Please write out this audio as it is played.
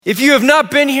If you have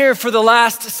not been here for the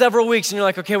last several weeks and you're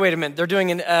like, okay, wait a minute, they're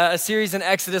doing a series in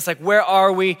Exodus, like where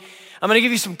are we? I'm gonna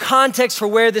give you some context for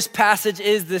where this passage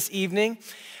is this evening.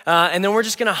 And then we're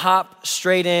just gonna hop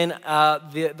straight in.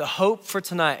 The hope for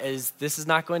tonight is this is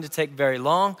not going to take very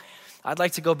long. I'd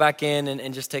like to go back in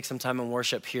and just take some time and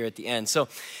worship here at the end. So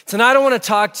tonight I wanna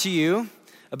talk to you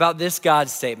about this God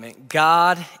statement.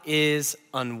 God is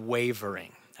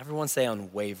unwavering. Everyone say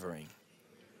unwavering.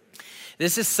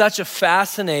 This is such a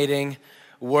fascinating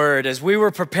word. As we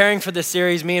were preparing for this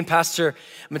series, me and Pastor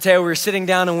Mateo, we were sitting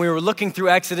down and we were looking through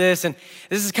Exodus, and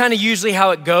this is kind of usually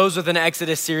how it goes with an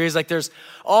Exodus series. Like there's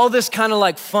all this kind of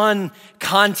like fun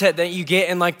content that you get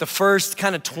in like the first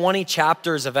kind of 20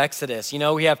 chapters of Exodus. You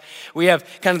know, we have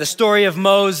kind of the story of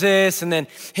Moses and then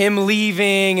him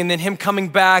leaving and then him coming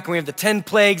back, and we have the 10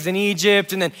 plagues in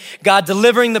Egypt and then God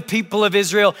delivering the people of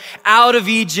Israel out of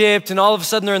Egypt, and all of a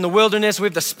sudden they're in the wilderness. We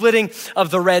have the splitting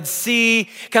of the Red Sea,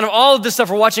 kind of all of this stuff.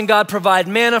 We're watching God provide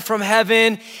manna from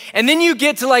heaven. And then you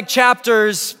get to like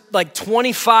chapters like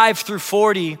 25 through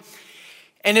 40,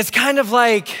 and it's kind of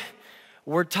like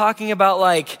we're talking about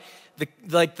like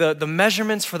the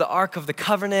measurements for the Ark of the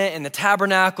Covenant and the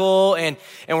tabernacle, and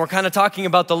we're kind of talking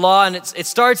about the law, and it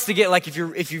starts to get like,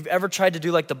 if you've ever tried to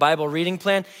do like the Bible reading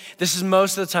plan, this is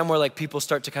most of the time where like people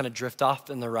start to kind of drift off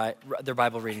in their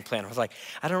Bible reading plan. It's like,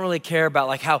 I don't really care about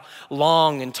like how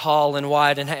long and tall and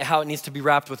wide and how it needs to be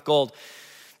wrapped with gold.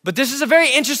 But this is a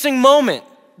very interesting moment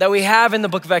that we have in the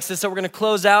book of Exodus that we're gonna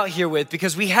close out here with,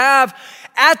 because we have,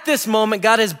 at this moment,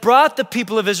 God has brought the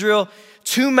people of Israel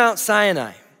to Mount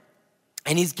Sinai,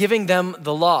 and he's giving them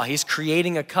the law. He's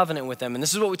creating a covenant with them. And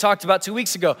this is what we talked about 2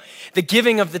 weeks ago, the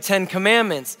giving of the 10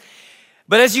 commandments.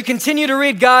 But as you continue to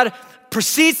read, God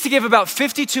proceeds to give about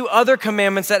 52 other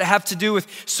commandments that have to do with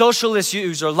social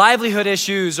issues or livelihood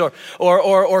issues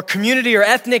or community or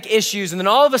ethnic issues. And then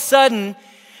all of a sudden,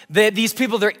 these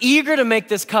people, they're eager to make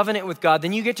this covenant with God.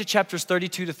 Then you get to chapters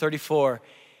 32 to 34,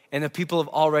 and the people have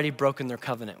already broken their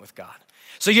covenant with God.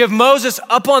 So you have Moses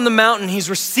up on the mountain. He's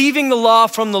receiving the law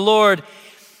from the Lord.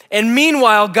 And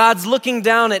meanwhile, God's looking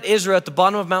down at Israel at the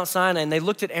bottom of Mount Sinai, and they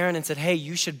looked at Aaron and said, hey,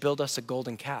 you should build us a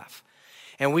golden calf.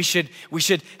 And we should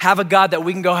have a God that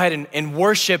we can go ahead and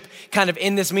worship kind of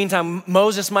in this meantime.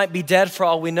 Moses might be dead for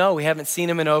all we know. We haven't seen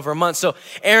him in over a month. So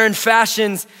Aaron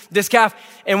fashions this calf.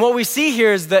 And what we see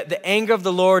here is that the anger of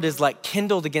the Lord is like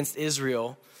kindled against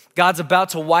Israel. God's about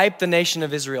to wipe the nation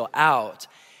of Israel out.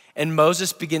 And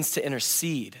Moses begins to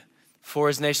intercede for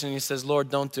his nation. And he says, Lord,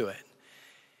 don't do it.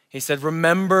 He said,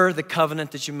 remember the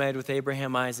covenant that you made with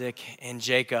Abraham, Isaac, and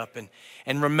Jacob.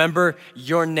 And remember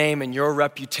your name and your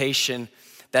reputation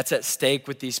that's at stake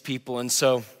with these people. And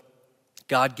so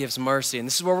God gives mercy. And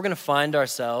this is where we're going to find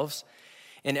ourselves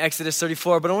in Exodus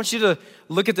 34. But I want you to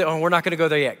look at we're not going to go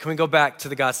there yet. Can we go back to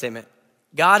the God statement?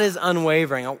 God is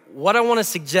unwavering. What I want to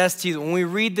suggest to you when we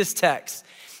read this text,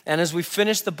 and as we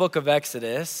finish the book of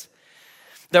Exodus,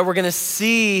 that we're gonna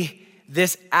see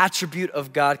this attribute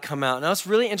of God come out. Now it's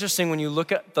really interesting when you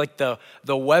look at like the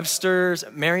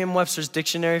Merriam-Webster's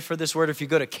dictionary for this word. If you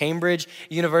go to Cambridge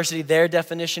University, their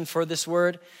definition for this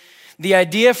word, the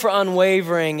idea for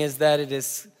unwavering is that it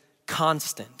is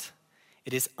constant,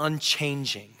 it is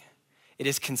unchanging, it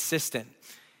is consistent,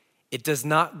 it does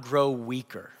not grow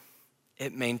weaker,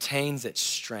 it maintains its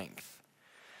strength.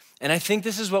 And I think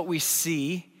this is what we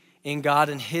see in God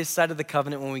and his side of the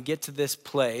covenant when we get to this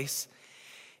place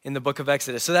in the book of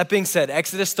Exodus. So that being said,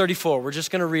 Exodus 34, we're just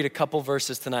gonna read a couple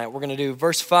verses tonight. We're gonna do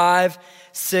verse 5,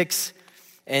 6,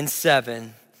 and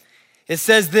 7. It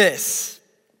says this,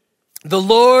 the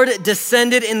Lord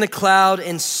descended in the cloud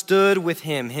and stood with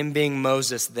him being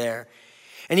Moses there.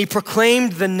 And he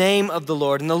proclaimed the name of the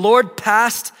Lord. And the Lord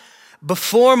passed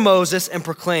before Moses and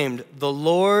proclaimed, the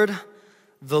Lord,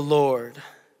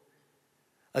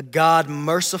 a God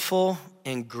merciful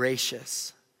and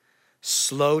gracious,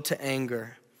 slow to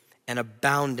anger, and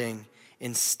abounding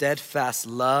in steadfast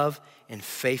love and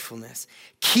faithfulness,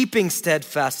 keeping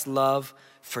steadfast love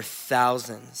for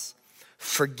thousands,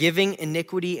 forgiving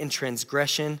iniquity and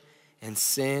transgression and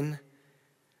sin,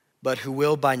 but who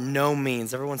will by no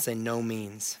means, everyone say no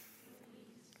means,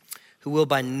 who will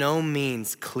by no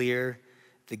means clear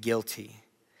the guilty,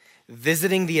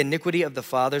 visiting the iniquity of the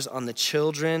fathers on the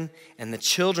children and the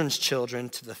children's children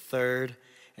to the third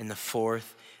and the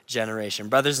fourth generation.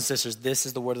 Brothers and sisters, this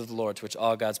is the word of the Lord to which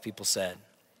all God's people said.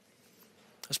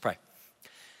 Let's pray.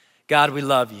 God, we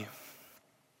love you.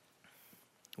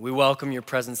 We welcome your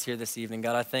presence here this evening.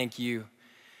 God, I thank you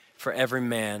for every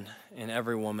man and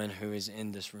every woman who is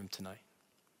in this room tonight.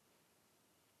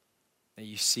 That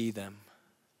you see them,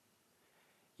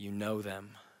 you know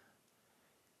them,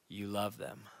 you love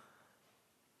them.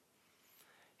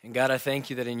 And God, I thank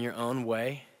you that in your own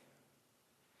way,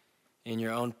 in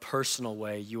your own personal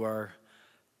way, you are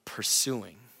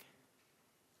pursuing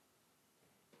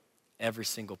every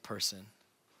single person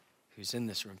who's in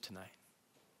this room tonight.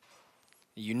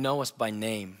 You know us by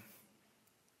name.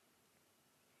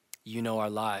 You know our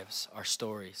lives, our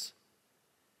stories.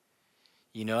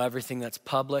 You know everything that's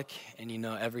public, and you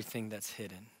know everything that's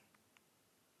hidden.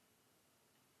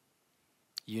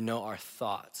 You know our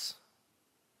thoughts.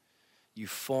 You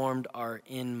formed our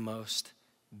inmost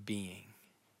being.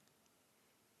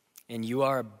 And you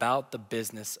are about the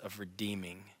business of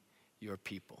redeeming your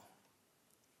people.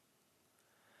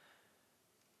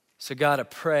 So God, I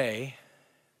pray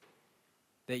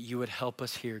that you would help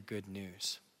us hear good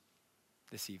news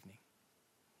this evening.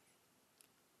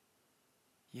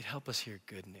 You'd help us hear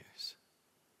good news.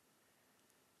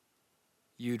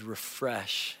 You'd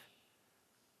refresh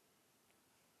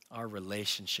our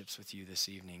relationships with you this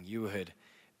evening. You would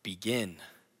begin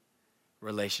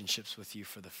relationships with you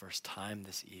for the first time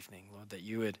this evening, Lord, that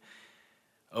you would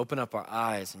open up our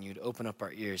eyes and you'd open up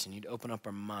our ears and you'd open up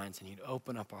our minds and you'd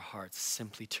open up our hearts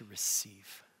simply to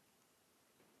receive.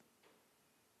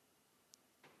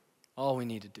 All we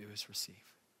need to do is receive.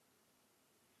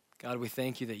 God, we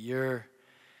thank you that you're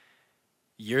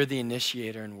the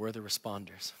initiator and we're the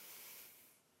responders.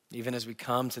 Even as we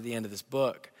come to the end of this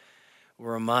book,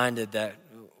 we're reminded that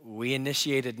we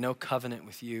initiated no covenant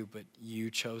with you, but you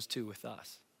chose to with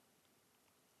us.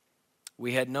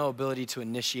 We had no ability to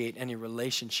initiate any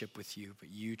relationship with you, but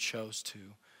you chose to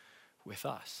with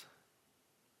us.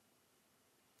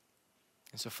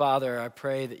 And so, Father, I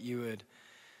pray that you would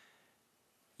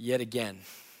yet again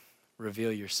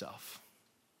reveal yourself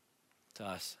to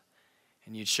us,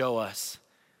 and you'd show us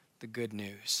the good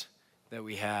news that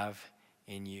we have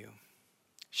in you.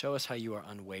 Show us how you are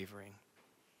unwavering.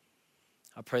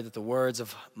 I pray that the words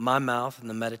of my mouth and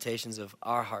the meditations of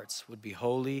our hearts would be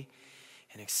holy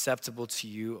and acceptable to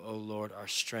you, O Lord, our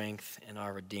strength and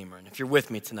our Redeemer. And if you're with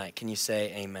me tonight, can you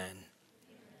say amen?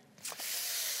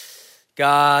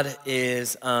 God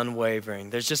is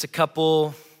unwavering. There's just a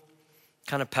couple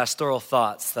kind of pastoral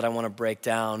thoughts that I want to break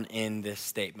down in this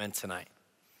statement tonight.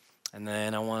 And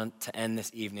then I want to end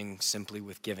this evening simply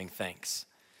with giving thanks.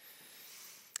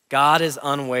 God is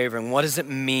unwavering. What does it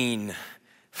mean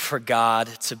for God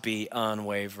to be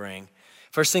unwavering?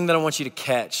 First thing that I want you to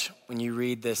catch when you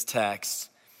read this text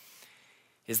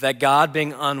is that God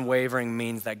being unwavering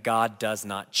means that God does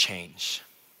not change.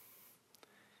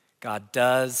 God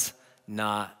does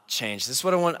not change. This is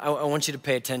what I want you to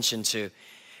pay attention to.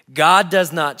 God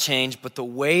does not change, but the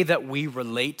way that we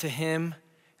relate to him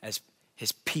as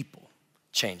his people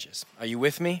changes. Are you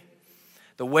with me?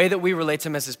 The way that we relate to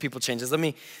him as his people changes. Let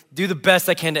me do the best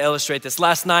I can to illustrate this.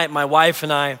 Last night, my wife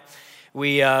and I,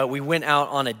 we went out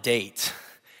on a date,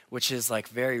 which is like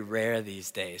very rare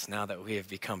these days now that we have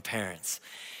become parents.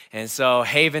 And so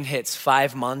Haven hits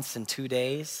 5 months and 2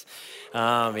 days.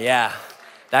 Yeah,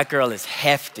 that girl is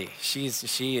hefty. She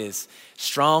is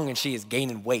strong and she is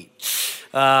gaining weight.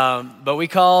 But we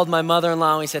called my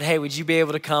mother-in-law and we said, hey, would you be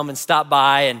able to come and stop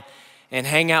by and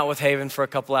hang out with Haven for a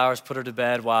couple hours, put her to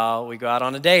bed while we go out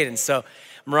on a date. And so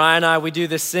Mariah and I, we do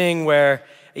this thing where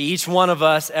each one of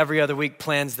us every other week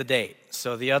plans the date.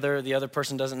 So the other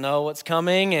person doesn't know what's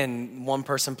coming and one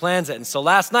person plans it. And so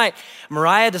last night,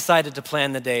 Mariah decided to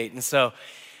plan the date. And so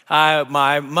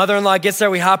my mother-in-law gets there,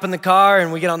 we hop in the car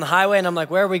and we get on the highway and I'm like,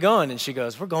 where are we going? And she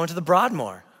goes, we're going to the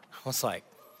Broadmoor. I was like,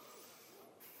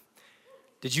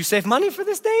 did you save money for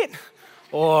this date?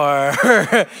 Or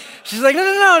she's like,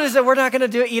 no, we're not going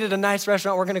to eat at a nice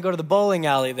restaurant. We're going to go to the bowling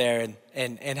alley there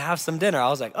and have some dinner. I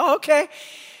was like, oh, okay.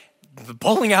 The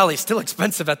bowling alley is still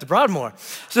expensive at the Broadmoor.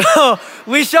 So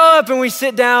we show up and we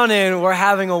sit down and we're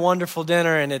having a wonderful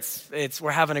dinner and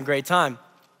we're having a great time.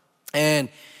 And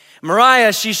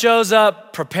Mariah, she shows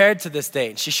up prepared to this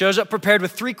date. She shows up prepared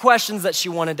with 3 questions that she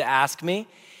wanted to ask me.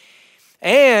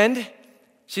 And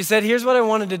she said, here's what I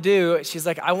wanted to do. She's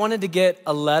like, I wanted to get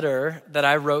a letter that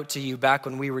I wrote to you back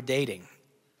when we were dating.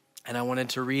 And I wanted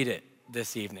to read it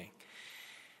this evening.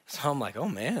 So I'm like, oh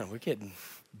man, we're getting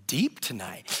deep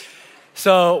tonight.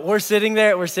 So we're sitting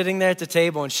there at the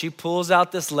table and she pulls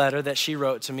out this letter that she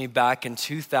wrote to me back in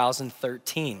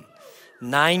 2013,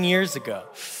 9 years ago.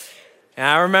 And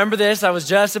I remember this, I was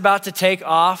just about to take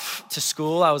off to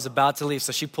school. I was about to leave.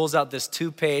 So she pulls out this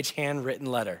 2-page handwritten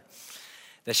letter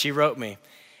that she wrote me.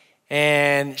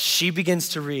 And she begins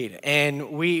to read.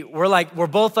 And we're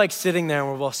both like sitting there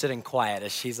and we're both sitting quiet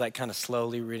as she's like kind of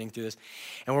slowly reading through this.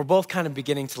 And we're both kind of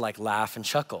beginning to like laugh and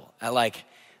chuckle at like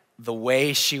the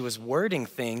way she was wording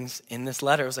things in this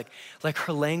letter, it was like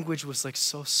her language was like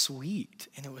so sweet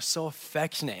and it was so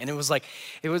affectionate. And it was like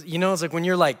when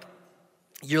you're like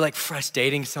fresh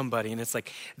dating somebody and it's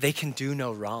like they can do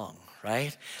no wrong,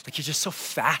 right? Like you're just so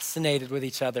fascinated with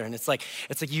each other, and it's like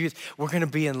we're gonna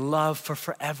be in love for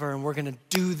forever, and we're gonna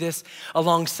do this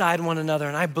alongside one another,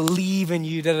 and I believe in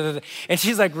you. Da, da, da. And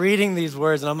she's like reading these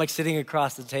words, and I'm like sitting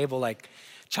across the table, like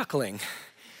chuckling.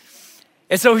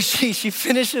 And so she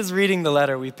finishes reading the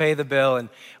letter. We pay the bill, and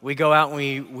we go out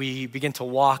and we begin to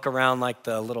walk around like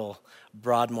the little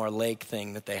Broadmoor Lake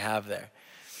thing that they have there.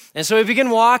 And so we begin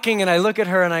walking, and I look at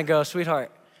her and I go,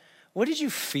 "Sweetheart, what did you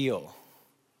feel?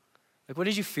 Like, what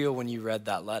did you feel when you read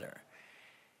that letter?"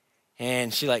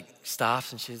 And she like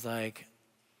stops and she's like,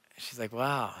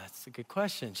 "Wow, that's a good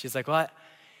question." She's like, "What?"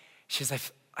 She's like,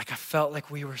 I felt like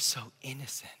we were so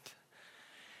innocent.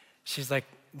 She's like,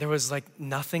 there was like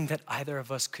nothing that either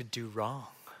of us could do wrong.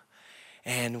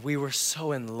 And we were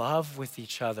so in love with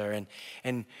each other,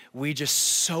 and we just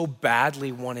so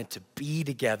badly wanted to be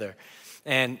together.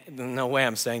 And no way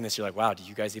I'm saying this, you're like, wow, do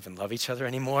you guys even love each other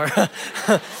anymore?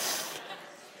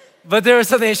 But there was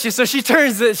something, so she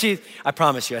turns, I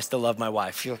promise you, I still love my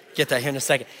wife. You'll get that here in a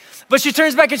second. But she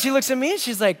turns back and she looks at me and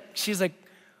she's like,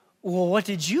 well, what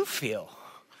did you feel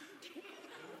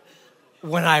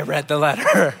when I read the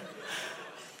letter?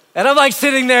 And I'm like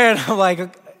sitting there and I'm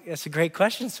like, that's a great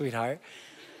question, sweetheart.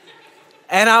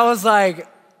 And I was like,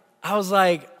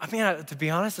 to be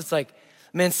honest, it's like,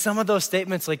 man, some of those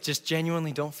statements like just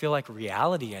genuinely don't feel like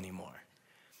reality anymore.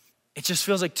 It just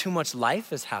feels like too much life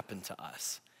has happened to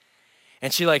us.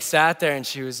 And she like sat there and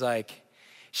she was like,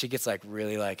 she gets like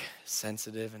really like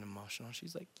sensitive and emotional.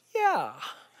 She's like, yeah.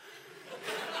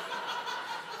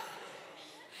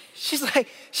 She's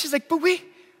like, but we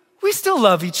still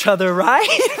love each other, right?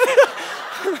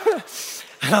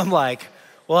 And I'm like,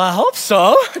 well, I hope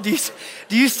so. Do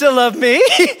you still love me?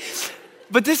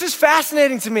 But this is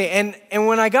fascinating to me. And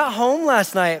when I got home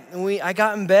last night and I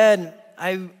got in bed,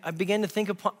 I began to think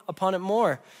upon it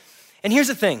more. And here's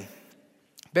the thing.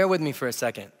 Bear with me for a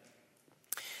second.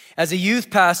 As a youth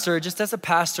pastor, just as a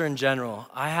pastor in general,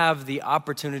 I have the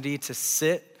opportunity to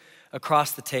sit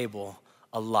across the table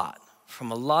a lot from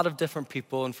a lot of different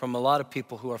people and from a lot of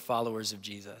people who are followers of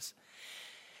Jesus.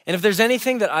 And if there's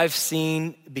anything that I've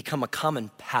seen become a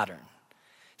common pattern,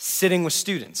 sitting with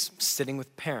students, sitting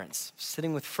with parents,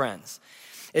 sitting with friends,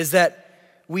 is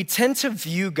that we tend to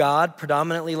view God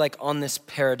predominantly like on this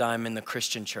paradigm in the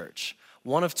Christian church,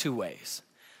 one of two ways.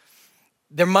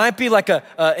 There might be like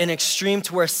an extreme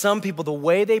to where some people, the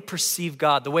way they perceive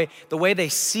God, the way they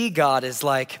see God is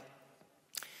like,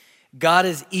 God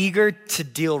is eager to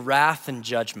deal wrath and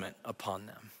judgment upon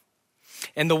them.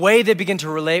 And the way they begin to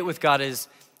relate with God is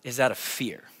out of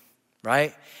fear,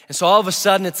 right? And so all of a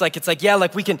sudden it's like, yeah,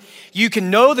 like you can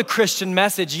know the Christian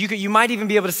message. You might even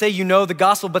be able to say you know the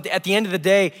gospel, but at the end of the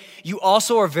day, you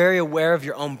also are very aware of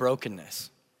your own brokenness.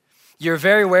 You're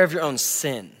very aware of your own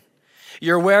sin.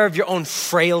 You're aware of your own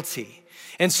frailty.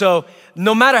 And so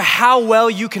no matter how well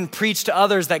you can preach to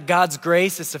others that God's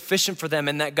grace is sufficient for them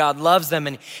and that God loves them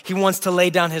and he wants to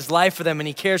lay down his life for them and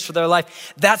he cares for their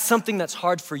life, that's something that's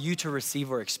hard for you to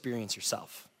receive or experience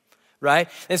yourself, right?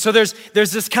 And so there's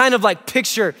this kind of like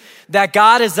picture that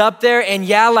God is up there and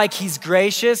yeah, like he's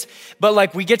gracious, but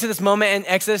like we get to this moment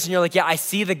in Exodus and you're like, yeah, I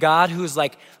see the God who's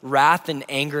like wrath and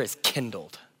anger is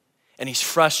kindled. And he's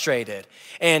frustrated.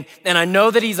 And I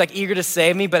know that he's like eager to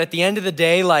save me, but at the end of the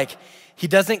day, like he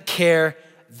doesn't care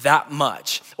that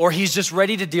much. Or he's just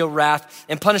ready to deal wrath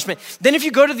and punishment. Then if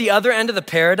you go to the other end of the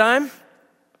paradigm,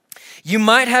 you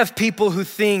might have people who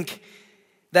think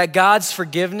that God's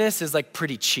forgiveness is like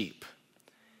pretty cheap.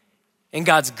 And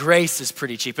God's grace is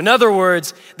pretty cheap. In other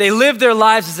words, they live their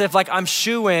lives as if like I'm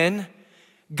shoo-in,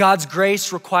 God's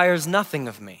grace requires nothing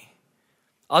of me.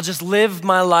 I'll just live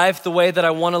my life the way that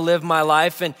I want to live my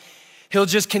life and he'll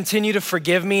just continue to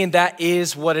forgive me and that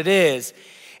is what it is.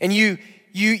 And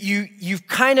you've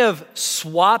kind of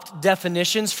swapped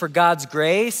definitions for God's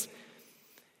grace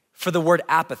for the word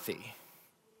apathy.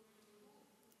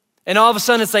 And all of a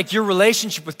sudden it's like your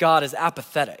relationship with God is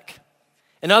apathetic.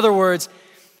 In other words,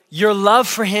 your love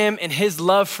for him and his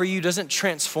love for you doesn't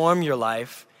transform your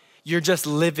life. You're just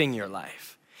living your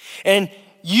life. And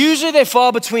usually they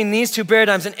fall between these two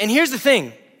paradigms. And here's the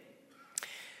thing.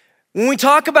 When we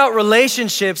talk about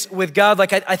relationships with God,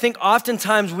 like I think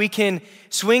oftentimes we can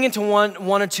swing into one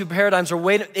or two paradigms or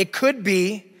wait. It could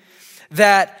be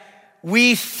that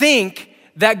we think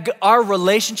that our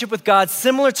relationship with God,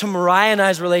 similar to Mariah and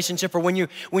I's relationship, or when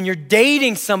you're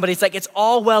dating somebody, it's like it's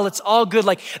all well, it's all good,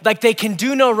 like they can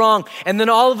do no wrong, and then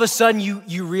all of a sudden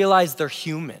you realize they're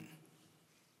human.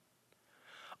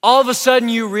 All of a sudden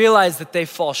you realize that they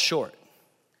fall short.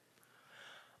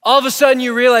 All of a sudden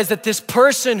you realize that this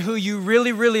person who you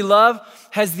really, really love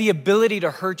has the ability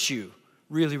to hurt you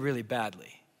really, really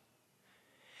badly.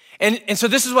 And so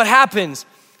this is what happens.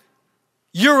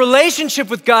 Your relationship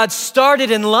with God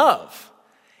started in love.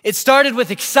 It started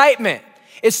with excitement.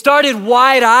 It started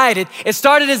wide-eyed. It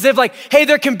started as if like, hey,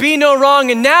 there can be no wrong.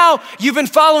 And now you've been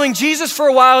following Jesus for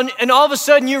a while, and all of a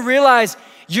sudden you realize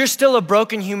you're still a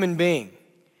broken human being.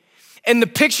 And the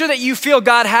picture that you feel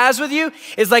God has with you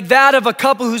is like that of a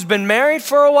couple who's been married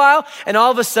for a while, and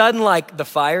all of a sudden like the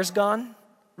fire's gone,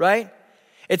 right?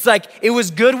 It's like it was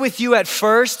good with you at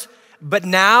first, but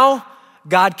now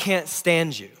God can't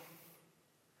stand you.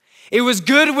 It was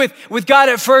good with God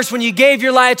at first when you gave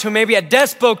your life to him, maybe at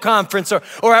Despo conference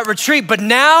or at retreat, but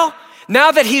now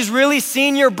that he's really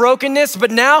seen your brokenness,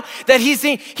 but now that he's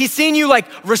seen you like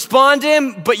respond to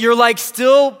him, but you're like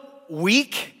still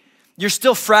weak, you're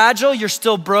still fragile, you're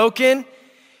still broken,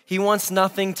 he wants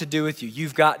nothing to do with you.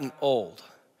 You've gotten old.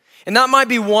 And that might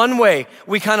be one way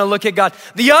we kind of look at God.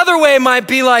 The other way might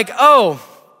be like, oh,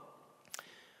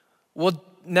 well,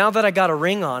 now that I got a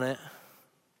ring on it,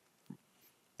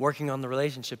 working on the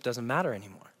relationship doesn't matter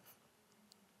anymore.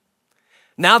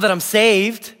 Now that I'm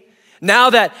saved, now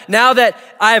that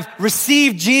I've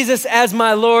received Jesus as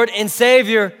my Lord and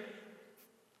Savior,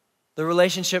 the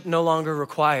relationship no longer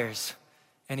requires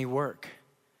any work.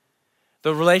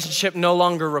 The relationship no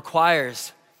longer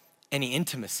requires any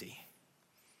intimacy.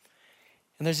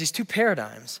 And there's these two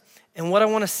paradigms. And what I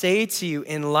want to say to you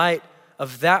in light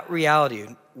of that reality,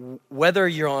 whether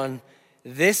you're on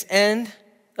this end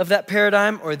of that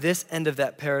paradigm or this end of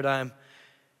that paradigm,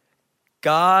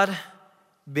 God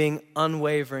being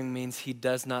unwavering means he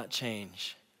does not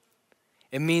change.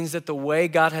 It means that the way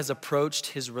God has approached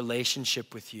his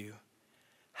relationship with you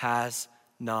has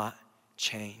not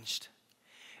changed.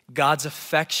 God's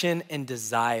affection and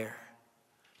desire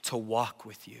to walk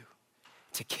with you,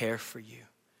 to care for you,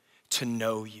 to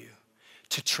know you,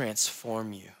 to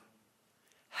transform you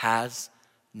has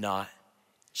not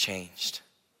changed.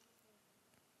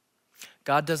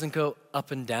 God doesn't go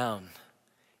up and down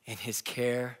in his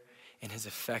care and his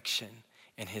affection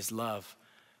and his love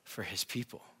for his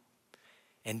people.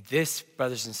 And this,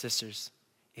 brothers and sisters,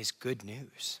 is good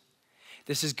news.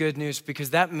 This is good news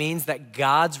because that means that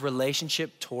God's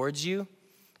relationship towards you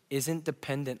isn't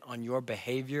dependent on your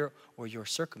behavior or your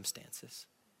circumstances.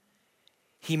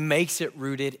 He makes it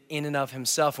rooted in and of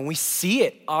himself. And we see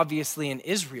it obviously in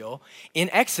Israel, in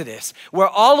Exodus, where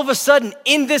all of a sudden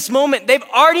in this moment, they've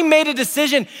already made a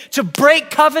decision to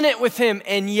break covenant with him.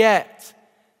 And yet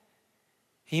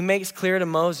he makes clear to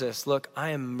Moses, look, I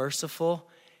am merciful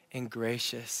and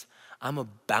gracious. I'm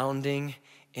abounding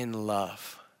in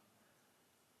love.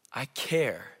 I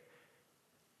care.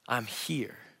 I'm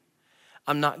here.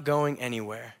 I'm not going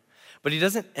anywhere. But he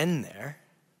doesn't end there.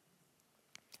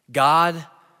 God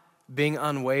being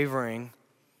unwavering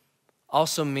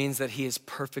also means that he is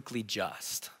perfectly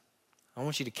just. I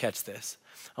want you to catch this.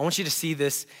 I want you to see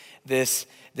this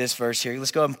verse here.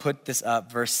 Let's go ahead and put this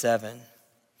up, verse 7.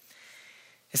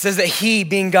 It says that he,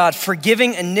 being God,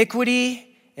 forgiving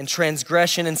iniquity and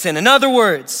transgression and sin. In other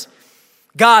words,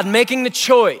 God making the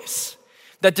choice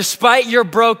that despite your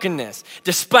brokenness,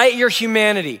 despite your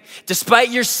humanity,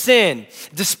 despite your sin,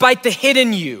 despite the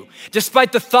hidden you,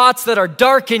 despite the thoughts that are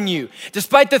dark in you,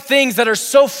 despite the things that are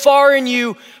so far in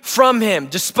you from him,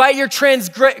 despite your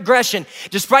transgression,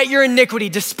 despite your iniquity,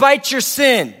 despite your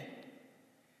sin,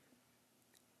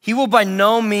 he will by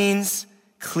no means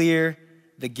clear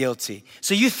the guilty.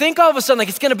 So you think all of a sudden like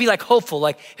it's gonna be like hopeful,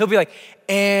 like he'll be like,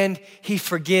 and he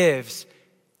forgives.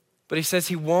 But he says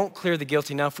he won't clear the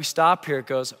guilty. Now, if we stop here, it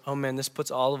goes, oh man, this puts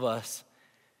all of us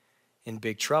in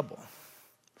big trouble,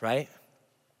 right?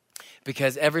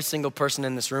 Because every single person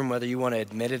in this room, whether you want to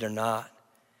admit it or not,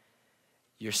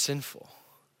 you're sinful,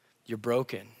 you're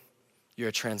broken, you're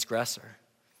a transgressor,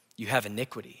 you have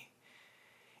iniquity.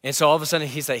 And so all of a sudden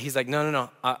he's like, no,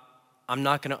 I'm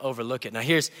not gonna overlook it. Now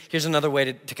here's another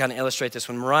way to kind of illustrate this.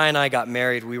 When Mariah and I got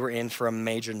married, we were in for a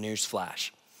major news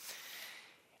flash.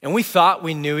 And we thought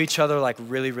we knew each other like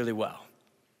really, really well.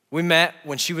 We met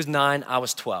when she was 9, I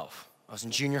was 12. I was in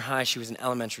junior high, she was in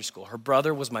elementary school. Her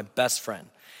brother was my best friend.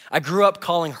 I grew up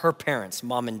calling her parents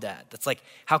mom and dad. That's like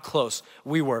how close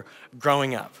we were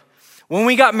growing up. When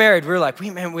we got married, we were like, we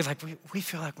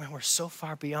feel like, man, we're so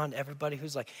far beyond everybody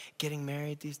who's like getting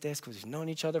married these days because we've known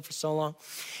each other for so long.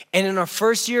 And in our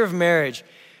first year of marriage,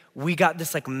 we got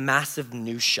this like massive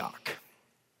new shock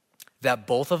that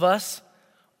both of us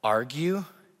argue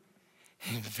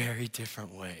in very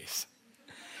different ways.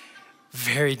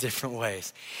 Very different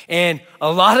ways. And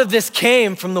a lot of this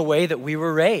came from the way that we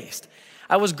were raised.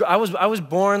 I was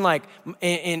born like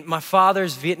in my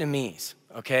father's Vietnamese,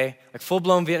 okay? Like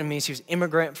full-blown Vietnamese. He was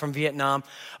immigrant from Vietnam.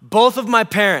 Both of my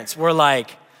parents are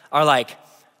like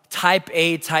type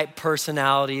A type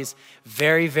personalities,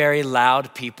 very, very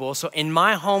loud people. So in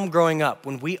my home growing up,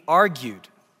 when we argued.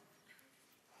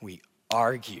 It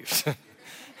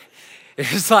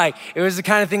was the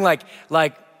kind of thing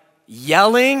like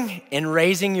yelling and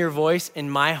raising your voice in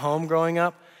my home growing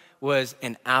up was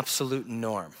an absolute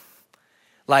norm.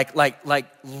 Like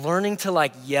learning to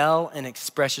like yell and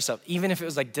express yourself, even if it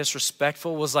was like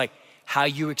disrespectful, was like how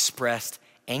you expressed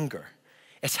anger.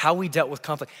 It's how we dealt with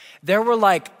conflict. There were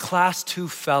like class 2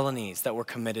 felonies that were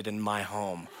committed in my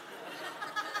home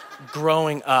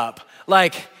growing up.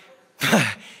 Like,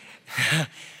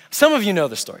 some of you know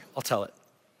the story. I'll tell it.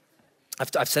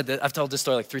 I've told this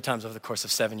story like 3 times over the course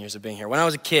of 7 years of being here. When I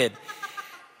was a kid,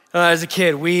 my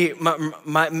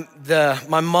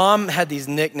mom had these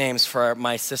nicknames for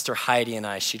my sister Heidi and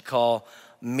I. She'd call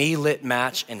me Lit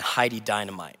Match and Heidi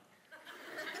Dynamite.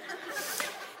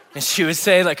 And she would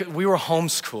say, like, we were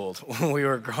homeschooled when we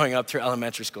were growing up through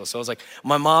elementary school. So it was like,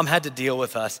 my mom had to deal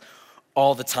with us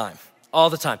all the time.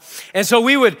 And so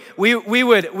we would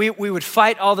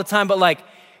fight all the time, but like,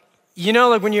 you know,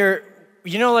 like when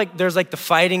there's like the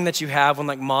fighting that you have when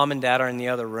like mom and dad are in the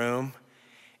other room,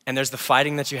 and there's the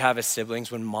fighting that you have as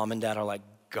siblings when mom and dad are like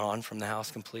gone from the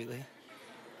house completely.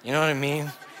 You know what I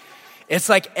mean? It's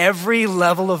like every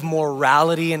level of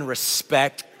morality and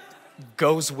respect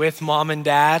goes with mom and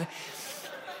dad.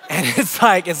 And it's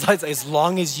like as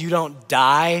long as you don't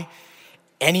die,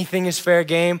 anything is fair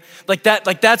game.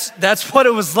 That's what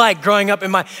it was like growing up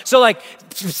in so like,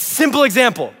 simple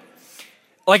example.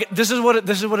 Like this is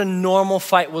what a normal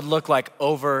fight would look like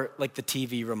over like the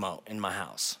TV remote in my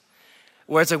house.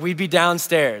 Where it's like we'd be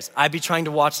downstairs. I'd be trying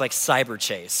to watch like Cyber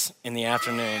Chase in the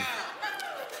afternoon.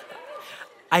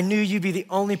 I knew you'd be the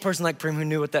only person like Prim who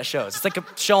knew what that show is. It's like a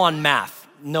show on math.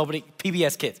 Nobody,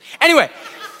 PBS Kids. Anyway,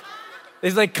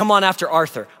 it's like, come on after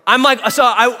Arthur. I'm like, so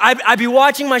I'd be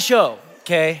watching my show,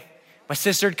 okay? My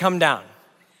sister'd come down.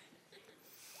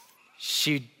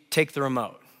 She'd take the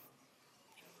remote.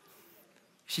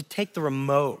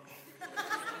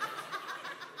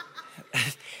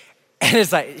 And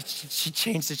it's like, she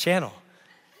changed the channel.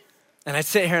 And I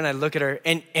sit here and I look at her,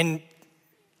 and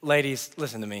ladies,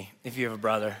 listen to me, if you have a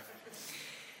brother.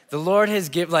 The Lord has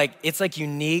given, like, it's like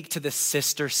unique to the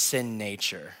sister sin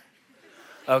nature,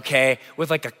 okay?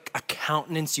 With like a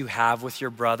countenance you have with your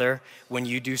brother when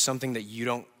you do something that you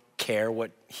don't care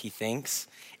what he thinks.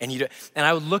 And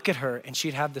I would look at her and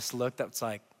she'd have this look that's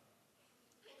like,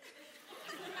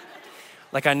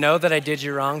 I know that I did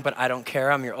you wrong, but I don't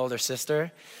care, I'm your older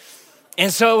sister.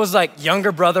 And so it was like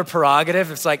younger brother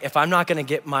prerogative. It's like, if I'm not gonna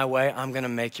get my way, I'm gonna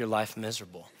make your life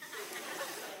miserable.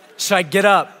 So I'd get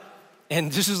up, and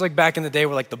this was like back in the day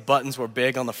where like the buttons were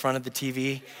big on the front of the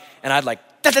TV, and I'd like,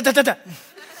 da, da, da, da, da.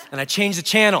 And I'd change the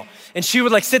channel. And she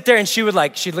would like sit there and she'd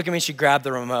look at me, she'd grab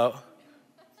the remote,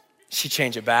 she'd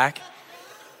change it back,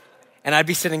 and I'd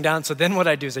be sitting down. So then what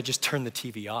I'd do is I'd just turn the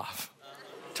TV off.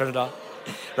 Turn it off,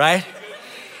 right?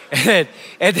 And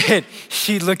then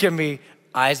she'd look at me,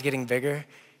 eyes getting bigger,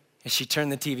 and she'd turn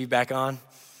the TV back on.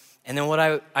 And then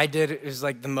what I did is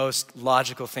like the most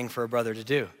logical thing for a brother to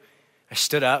do. I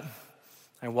stood up,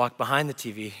 I walked behind the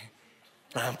TV,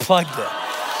 and I unplugged it,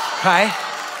 right?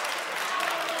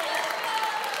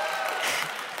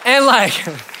 And like,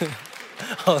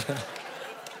 hold on.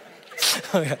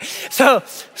 Okay. So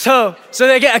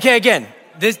again,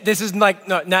 this is like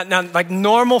not like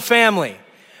normal family.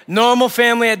 Normal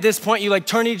family at this point, you like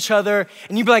turn to each other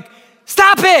and you'd be like,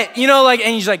 stop it, you know, like,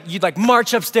 and you'd like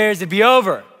march upstairs, it'd be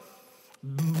over.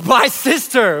 My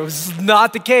sister, it was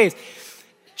not the case.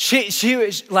 She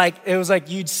was like, it was like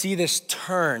you'd see this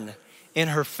turn in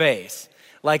her face.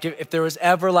 Like if there was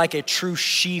ever like a true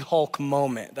She-Hulk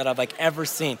moment that I've like ever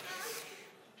seen.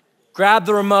 Grab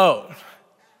the remote,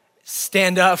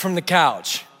 stand up from the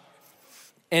couch,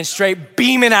 and straight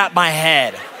beam it at my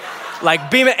head.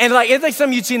 Like beam it, and like it's like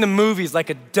something you'd see in the movies,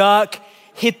 like a duck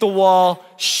hit the wall,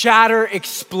 shatter,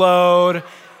 explode.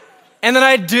 And then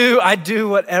I'd do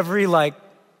what every like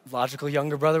logical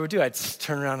younger brother would do. I'd just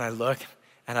turn around and I'd look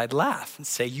and I'd laugh and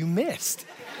say, you missed.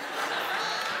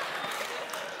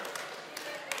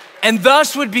 And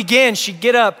thus would begin, she'd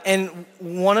get up, and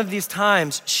one of these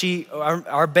times,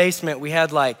 our basement, we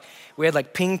had like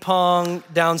ping pong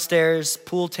downstairs,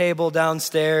 pool table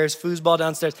downstairs, foosball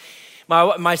downstairs.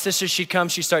 My sister, she'd come,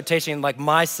 she'd start tasting, like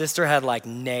my sister had like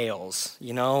nails,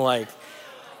 like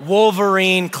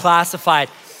Wolverine classified.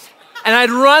 And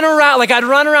I'd run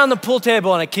around the pool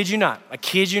table, and I kid you not,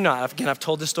 again, I've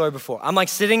told this story before. I'm like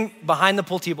sitting behind the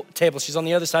pool table, she's on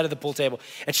the other side of the pool table,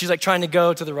 and she's like trying to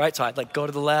go to the right side, like go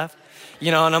to the left,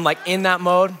 and I'm like in that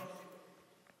mode.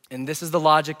 And this is the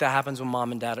logic that happens when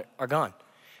mom and dad are gone.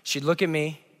 She'd look at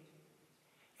me,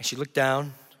 and she'd look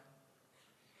down,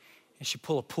 and she'd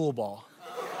pull a pool ball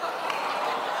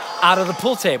out of the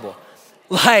pool table.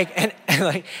 I'm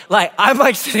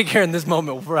like sitting here in this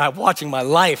moment where I'm watching my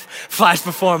life flash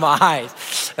before my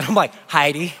eyes. And I'm like,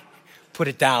 Heidi, put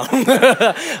it down.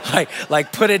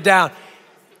 like put it down.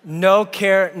 No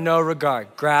care, no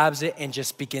regard. Grabs it and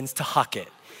just begins to huck it.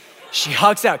 She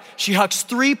hucks out. She hucks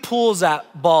 3 balls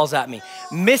at me.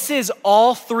 Misses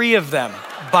all 3 of them,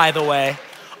 by the way.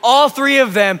 All 3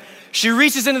 of them. She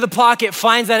reaches into the pocket,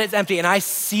 finds that it's empty, and I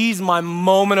seize my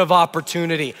moment of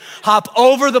opportunity. Hop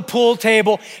over the pool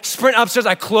table, sprint upstairs.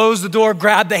 I close the door,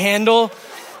 grab the handle,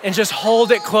 and just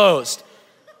hold it closed.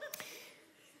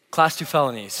 Class 2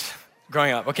 felonies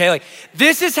growing up, okay? Like,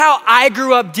 this is how I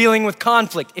grew up dealing with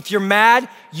conflict. If you're mad,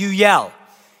 you yell,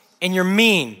 and you're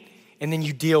mean, and then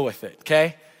you deal with it,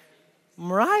 okay?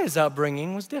 Mariah's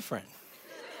upbringing was different.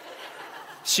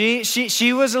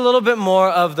 She was a little bit more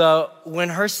of when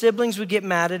her siblings would get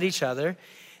mad at each other,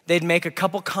 they'd make a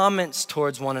couple comments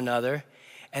towards one another,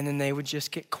 and then they would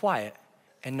just get quiet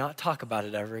and not talk about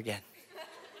it ever again.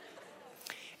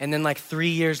 And then like 3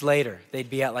 years later, they'd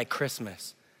be at like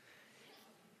Christmas,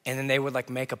 and then they would like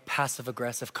make a passive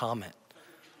aggressive comment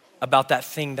about that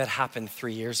thing that happened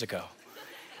 3 years ago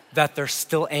that they're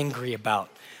still angry about,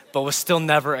 but was still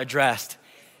never addressed.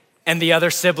 And the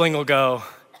other sibling will go,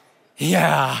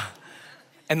 yeah,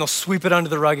 and they'll sweep it under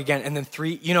the rug again, and then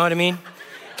 3, you know what I mean?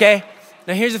 Okay,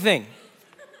 now here's the thing.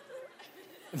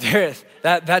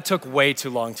 That took way too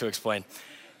long to explain.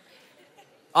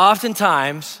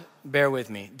 Oftentimes, bear with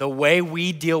me, the way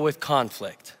we deal with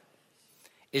conflict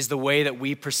is the way that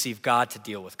we perceive God to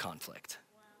deal with conflict.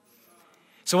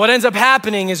 So what ends up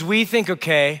happening is we think,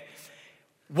 okay,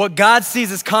 what God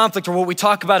sees as conflict, or what we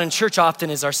talk about in church often,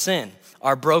 is our sin,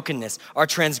 our brokenness, our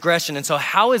transgression. And so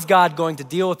how is God going to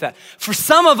deal with that? For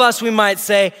some of us, we might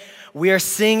say, we are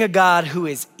seeing a God who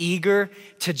is eager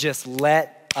to just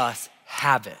let us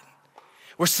have it.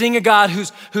 We're seeing a God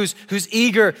who's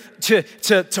eager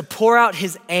to pour out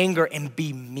his anger and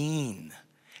be mean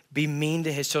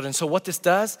to his children. So what this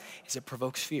does is it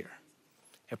provokes fear.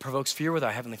 It provokes fear with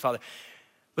our Heavenly Father.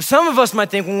 But some of us might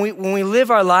think when we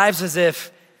live our lives as if,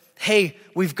 hey,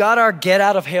 we've got our get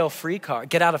out of hell free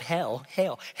card,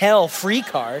 hell free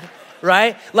card,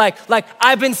 right? Like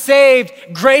I've been saved,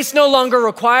 grace no longer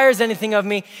requires anything of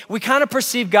me. We kind of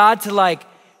perceive God to like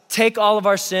take all of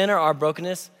our sin or our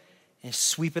brokenness and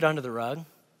sweep it under the rug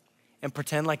and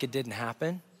pretend like it didn't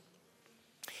happen.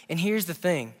 And here's the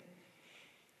thing.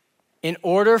 In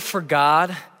order for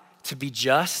God to be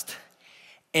just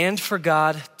and for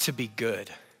God to be good,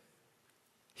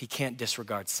 he can't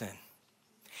disregard sin.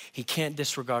 He can't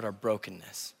disregard our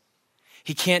brokenness.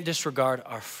 He can't disregard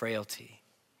our frailty.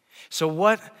 So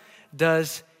what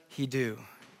does he do?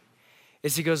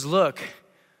 Is he goes, look,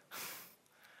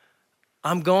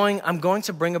 I'm going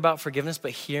to bring about forgiveness,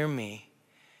 but hear me.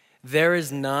 There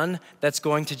is none that's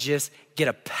going to just get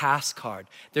a pass card.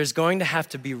 There's going to have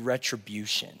to be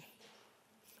retribution.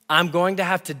 I'm going to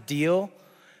have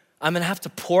to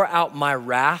pour out my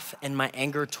wrath and my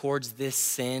anger towards this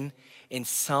sin in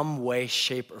some way,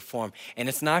 shape, or form. And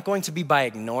it's not going to be by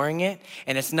ignoring it,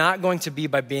 and it's not going to be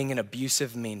by being an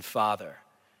abusive, mean father.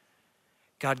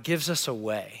 God gives us a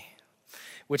way,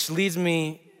 which leads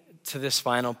me to this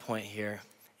final point here,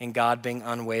 in God being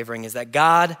unwavering, is that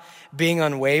God being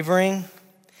unwavering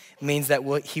means that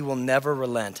he will never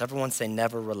relent. Everyone say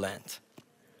never relent.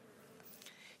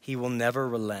 He will never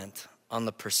relent on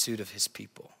the pursuit of his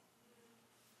people.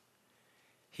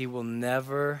 He will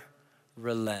never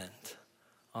relent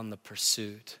on the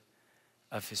pursuit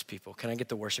of his people. Can I get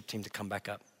the worship team to come back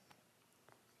up?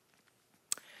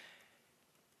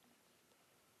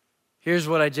 Here's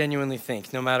what I genuinely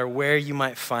think. No matter where you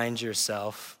might find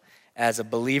yourself as a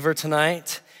believer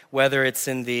tonight, whether it's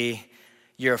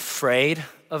you're afraid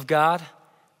of God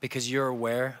because you're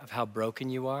aware of how broken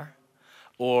you are,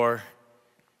 or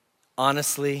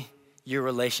honestly, your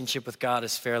relationship with God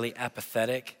is fairly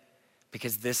apathetic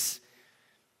because this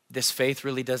faith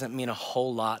really doesn't mean a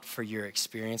whole lot for your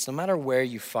experience. No matter where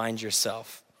you find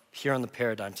yourself, here on the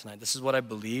Paradigm tonight. This is what I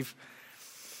believe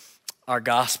our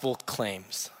gospel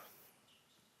claims.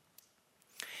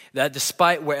 That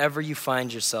despite wherever you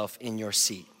find yourself in your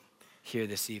seat here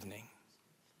this evening,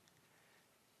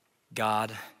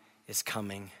 God is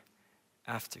coming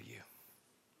after you.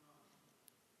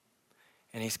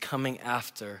 And he's coming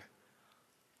after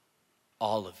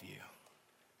all of you,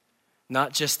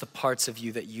 not just the parts of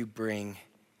you that you bring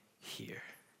here.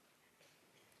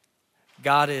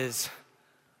 God is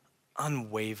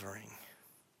unwavering.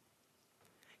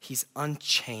 He's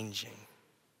unchanging.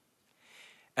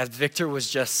 As Victor was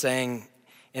just saying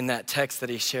in that text that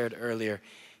he shared earlier,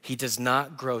 he does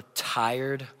not grow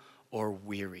tired or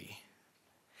weary.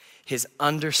 His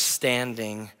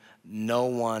understanding, no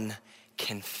one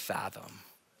can fathom.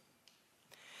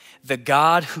 The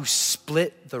God who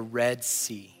split the Red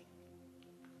Sea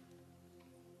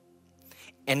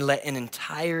and let an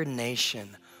entire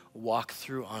nation walk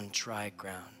through on dry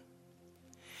ground.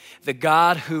 The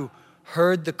God who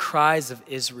heard the cries of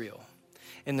Israel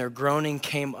and their groaning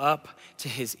came up to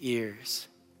his ears.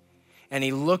 And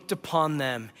he looked upon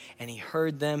them and he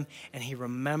heard them and he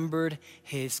remembered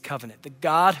his covenant. The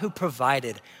God who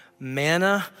provided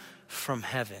manna from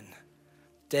heaven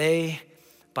day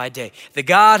by day. The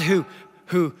God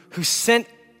who sent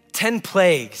 10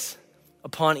 plagues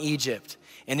upon Egypt.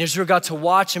 And Israel got to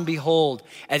watch and behold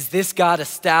as this God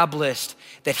established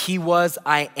that he was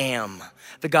I am.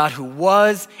 The God who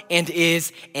was and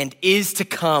is to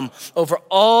come over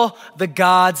all the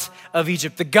gods of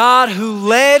Egypt. The God who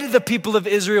led the people of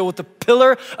Israel with a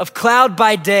pillar of cloud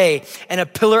by day and a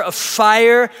pillar of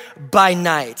fire by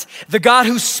night. The God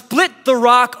who split the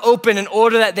rock open in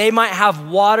order that they might have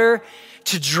water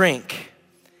to drink.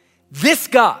 This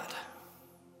God,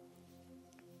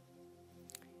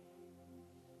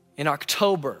 in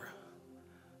October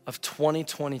of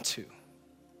 2022,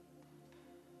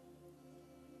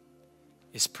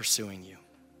 is pursuing you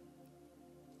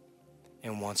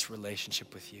and wants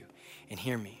relationship with you. And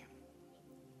hear me,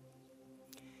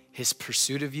 his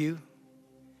pursuit of you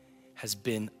has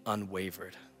been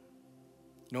unwavered.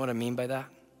 You know what I mean by that?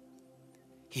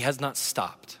 He has not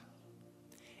stopped,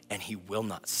 and he will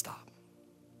not stop.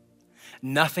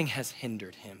 Nothing has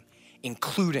hindered him,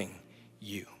 including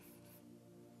you,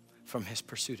 from his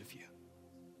pursuit of you.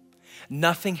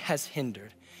 Nothing has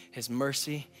hindered his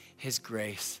mercy, his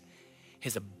grace,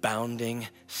 his abounding,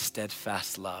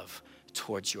 steadfast love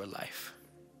towards your life.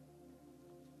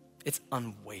 It's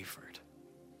unwavered.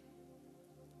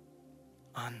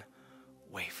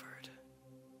 Unwavered.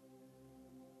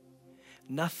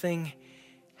 Nothing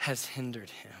has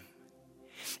hindered him.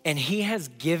 And he has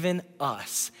given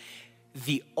us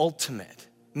the ultimate,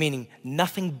 meaning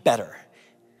nothing better.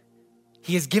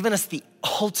 He has given us the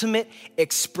ultimate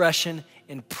expression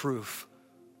and proof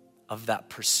of that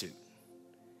pursuit.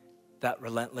 That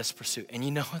relentless pursuit. And you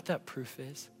know what that proof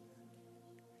is?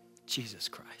 Jesus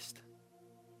Christ.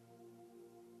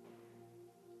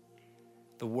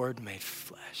 The Word made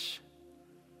flesh.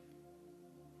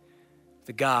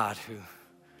 The God who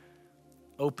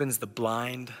opens the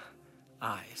blind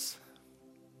eyes.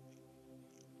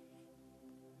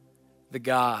 The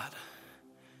God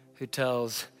who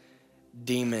tells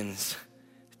demons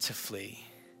to flee.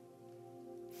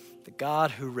 The God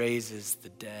who raises the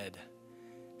dead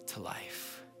to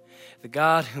life. The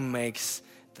God who makes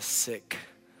the sick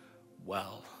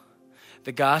well.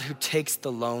 The God who takes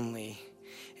the lonely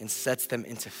and sets them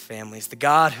into families. The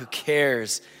God who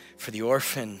cares for the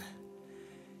orphan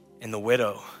and the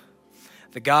widow.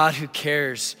 The God who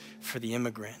cares for the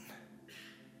immigrant.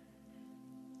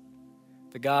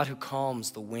 The God who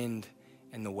calms the wind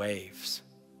and the waves.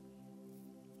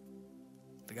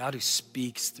 The God who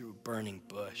speaks through a burning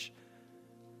bush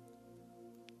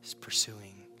is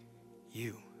pursuing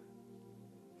you.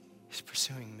 He's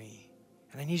pursuing me.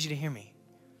 And I need you to hear me.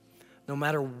 No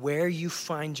matter where you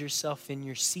find yourself in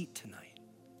your seat tonight,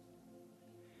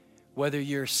 whether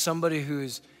you're somebody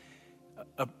who's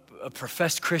a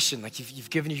professed Christian, like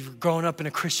you've grown up in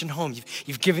a Christian home,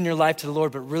 you've given your life to the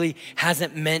Lord, but really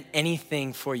hasn't meant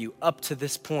anything for you up to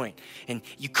this point, and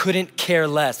you couldn't care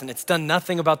less, and it's done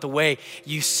nothing about the way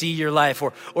you see your life,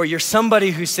 or you're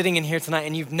somebody who's sitting in here tonight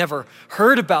and you've never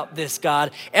heard about this God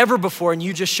ever before, and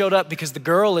you just showed up because the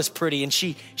girl is pretty and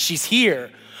she's here,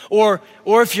 or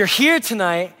if you're here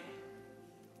tonight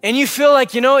and you feel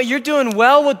like, you know what, you're doing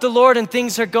well with the Lord and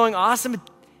things are going awesome,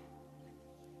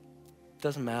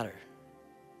 doesn't matter.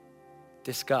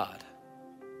 This God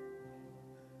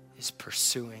is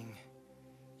pursuing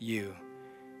you.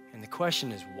 And the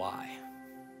question is why?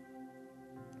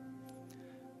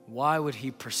 Why would he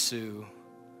pursue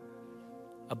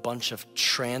a bunch of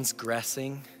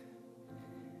transgressing,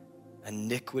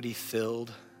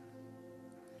 iniquity-filled,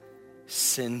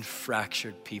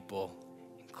 sin-fractured people,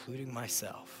 including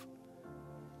myself,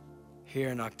 here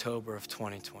in October of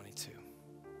 2022.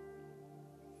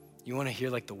 You want to hear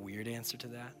like the weird answer to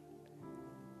that?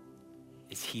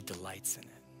 Is he delights in it.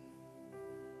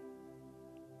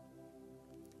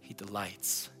 He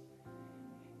delights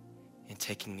in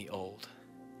taking the old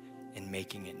and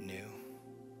making it new.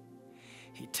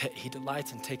 He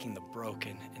delights in taking the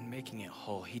broken and making it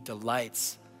whole. He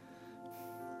delights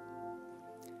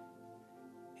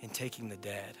in taking the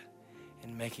dead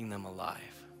and making them alive.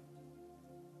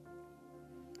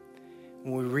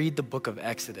 When we read the book of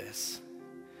Exodus,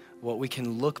 what we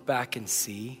can look back and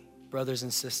see, brothers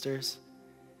and sisters,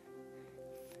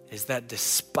 is that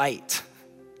despite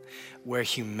where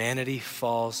humanity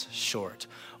falls short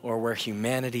or where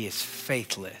humanity is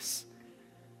faithless,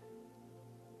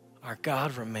 our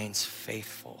God remains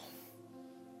faithful.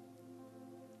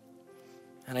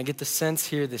 And I get the sense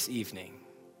here this evening,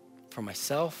 for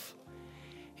myself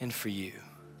and for you,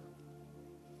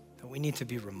 that we need to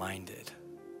be reminded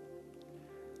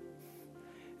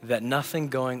that nothing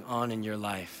going on in your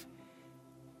life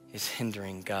is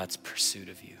hindering God's pursuit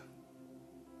of you.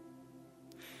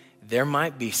 There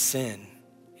might be sin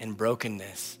and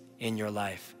brokenness in your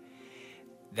life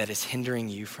that is hindering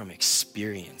you from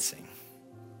experiencing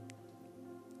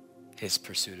his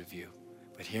pursuit of you.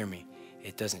 But hear me,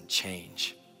 it doesn't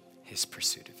change his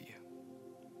pursuit of you.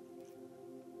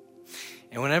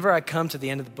 And whenever I come to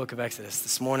the end of the book of Exodus,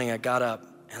 this morning I got up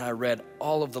and I read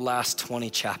all of the last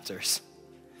 20 chapters,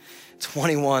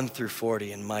 21 through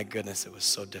 40, and my goodness, it was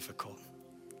so difficult.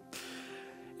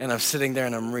 And I'm sitting there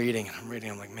and I'm reading,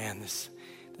 I'm like, man, this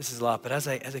is a lot. But as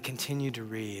I continued to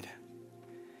read,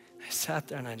 I sat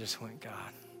there and I just went, God,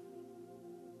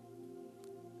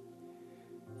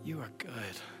 you are good.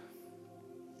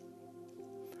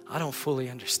 I don't fully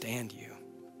understand you.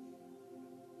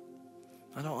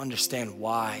 I don't understand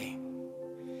why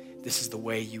this is the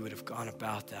way you would have gone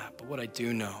about that. But what I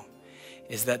do know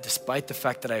is that despite the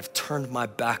fact that I've turned my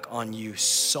back on you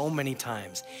so many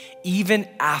times, even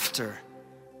after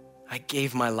I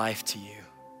gave my life to you,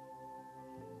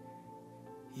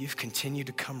 you've continued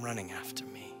to come running after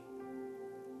me.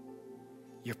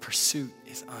 Your pursuit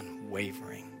is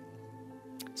unwavering.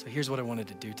 So here's what I wanted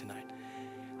to do tonight.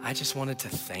 I just wanted to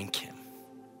thank him.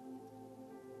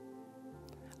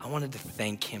 I wanted to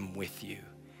thank him with you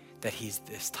that he's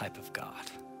this type of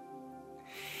God.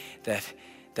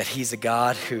 That he's a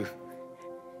God who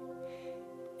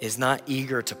is not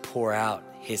eager to pour out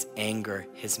his anger,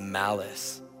 his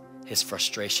malice, his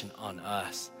frustration on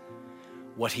us.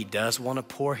 What he does want to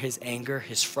pour his anger,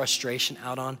 his frustration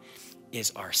out on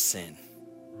is our sin.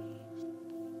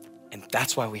 And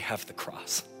that's why we have the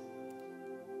cross.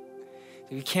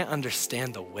 We can't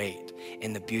understand the weight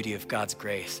and the beauty of God's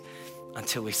grace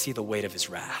until we see the weight of his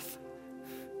wrath.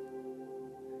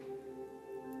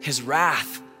 His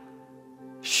wrath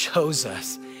shows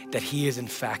us that he is in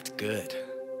fact good,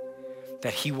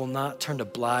 that he will not turn a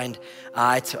blind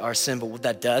eye to our sin. But what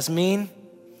that does mean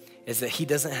is that he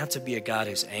doesn't have to be a God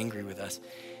who's angry with us.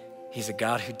 He's a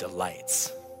God who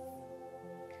delights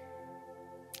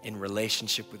in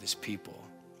relationship with his people.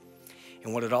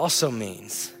 And what it also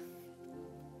means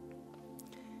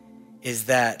is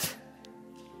that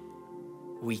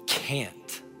we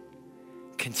can't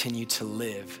continue to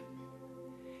live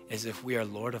as if we are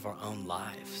Lord of our own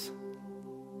lives.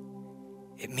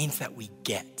 It means that we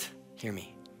get, hear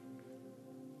me,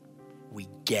 we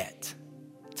get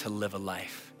to live a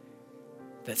life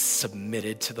that's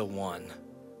submitted to the one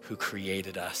who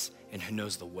created us and who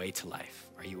knows the way to life.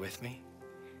 Are you with me?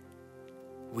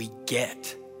 We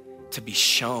get to be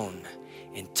shown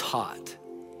and taught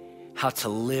how to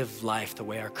live life the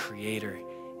way our Creator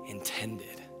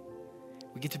intended.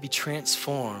 We get to be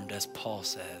transformed, as Paul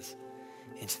says,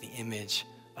 into the image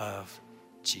of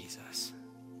Jesus.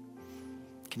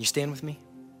 Can you stand with me?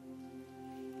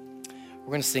 We're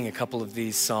going to sing a couple of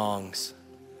these songs.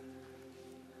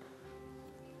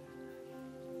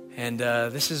 And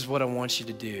this is what I want you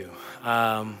to do.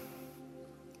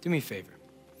 Do me a favor.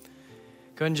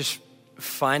 Go ahead and just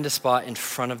find a spot in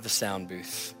front of the sound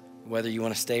booth. Whether you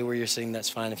want to stay where you're sitting, that's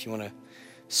fine. If you want to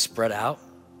spread out,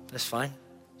 that's fine.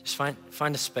 Just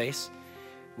find a space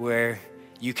where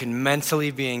you can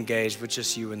mentally be engaged with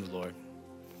just you and the Lord.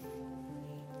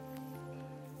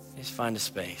 Just find a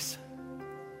space.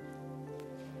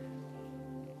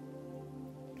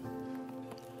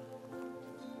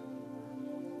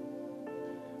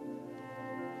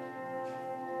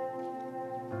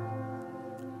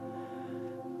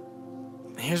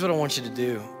 Here's what I want you to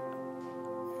do.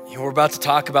 We're about to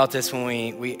talk about this when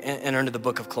we enter into the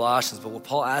book of Colossians, but what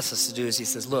Paul asks us to do is he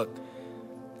says, look,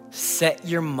 set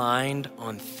your mind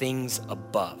on things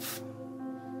above,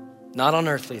 not on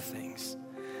earthly things,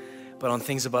 but on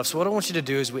things above. So what I want you to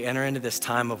do as we enter into this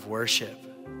time of worship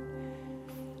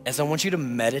is I want you to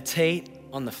meditate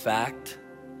on the fact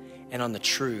and on the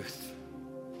truth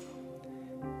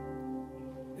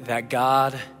that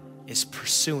God is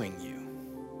pursuing you.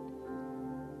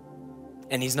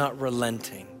 And he's not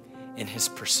relenting in his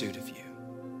pursuit of you.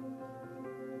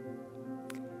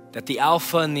 That the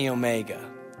Alpha and the Omega,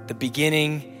 the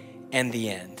beginning and the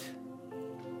end,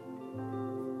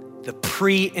 the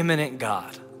preeminent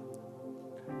God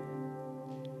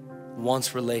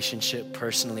wants relationship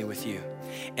personally with you.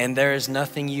 And there is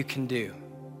nothing you can do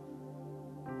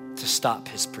to stop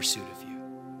his pursuit of you.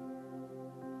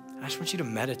 I just want you to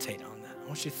meditate on that. I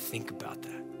want you to think about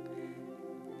that.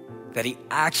 That he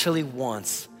actually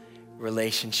wants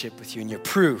relationship with you. And your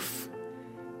proof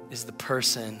is the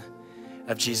person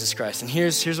of Jesus Christ. And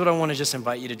here's what I want to just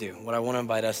invite you to do. What I want to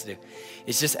invite us to do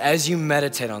is just as you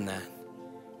meditate on that,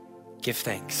 give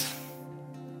thanks.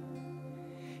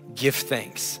 Give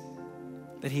thanks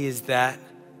that he is that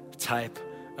type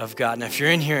of God. Now, if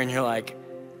you're in here and you're like,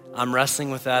 I'm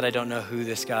wrestling with that, I don't know who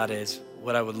this God is,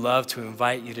 what I would love to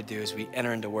invite you to do as we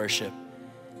enter into worship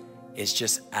is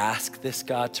just ask this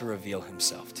God to reveal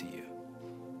himself to you.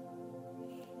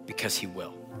 Because he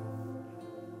will.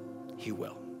 He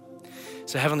will.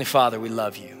 So Heavenly Father, we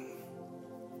love you.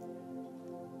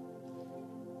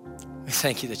 We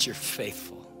thank you that you're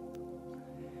faithful.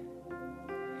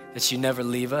 That you never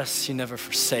leave us, you never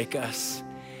forsake us.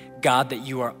 God, that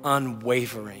you are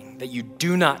unwavering, that you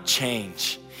do not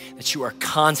change, that you are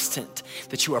constant,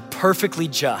 that you are perfectly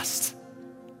just.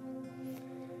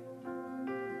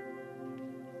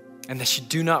 And that you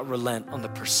do not relent on the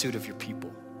pursuit of your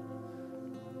people.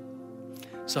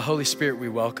 So Holy Spirit, we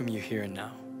welcome you here and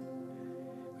now.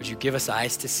 Would you give us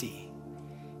eyes to see,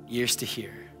 ears to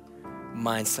hear,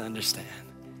 minds to understand,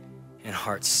 and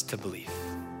hearts to believe.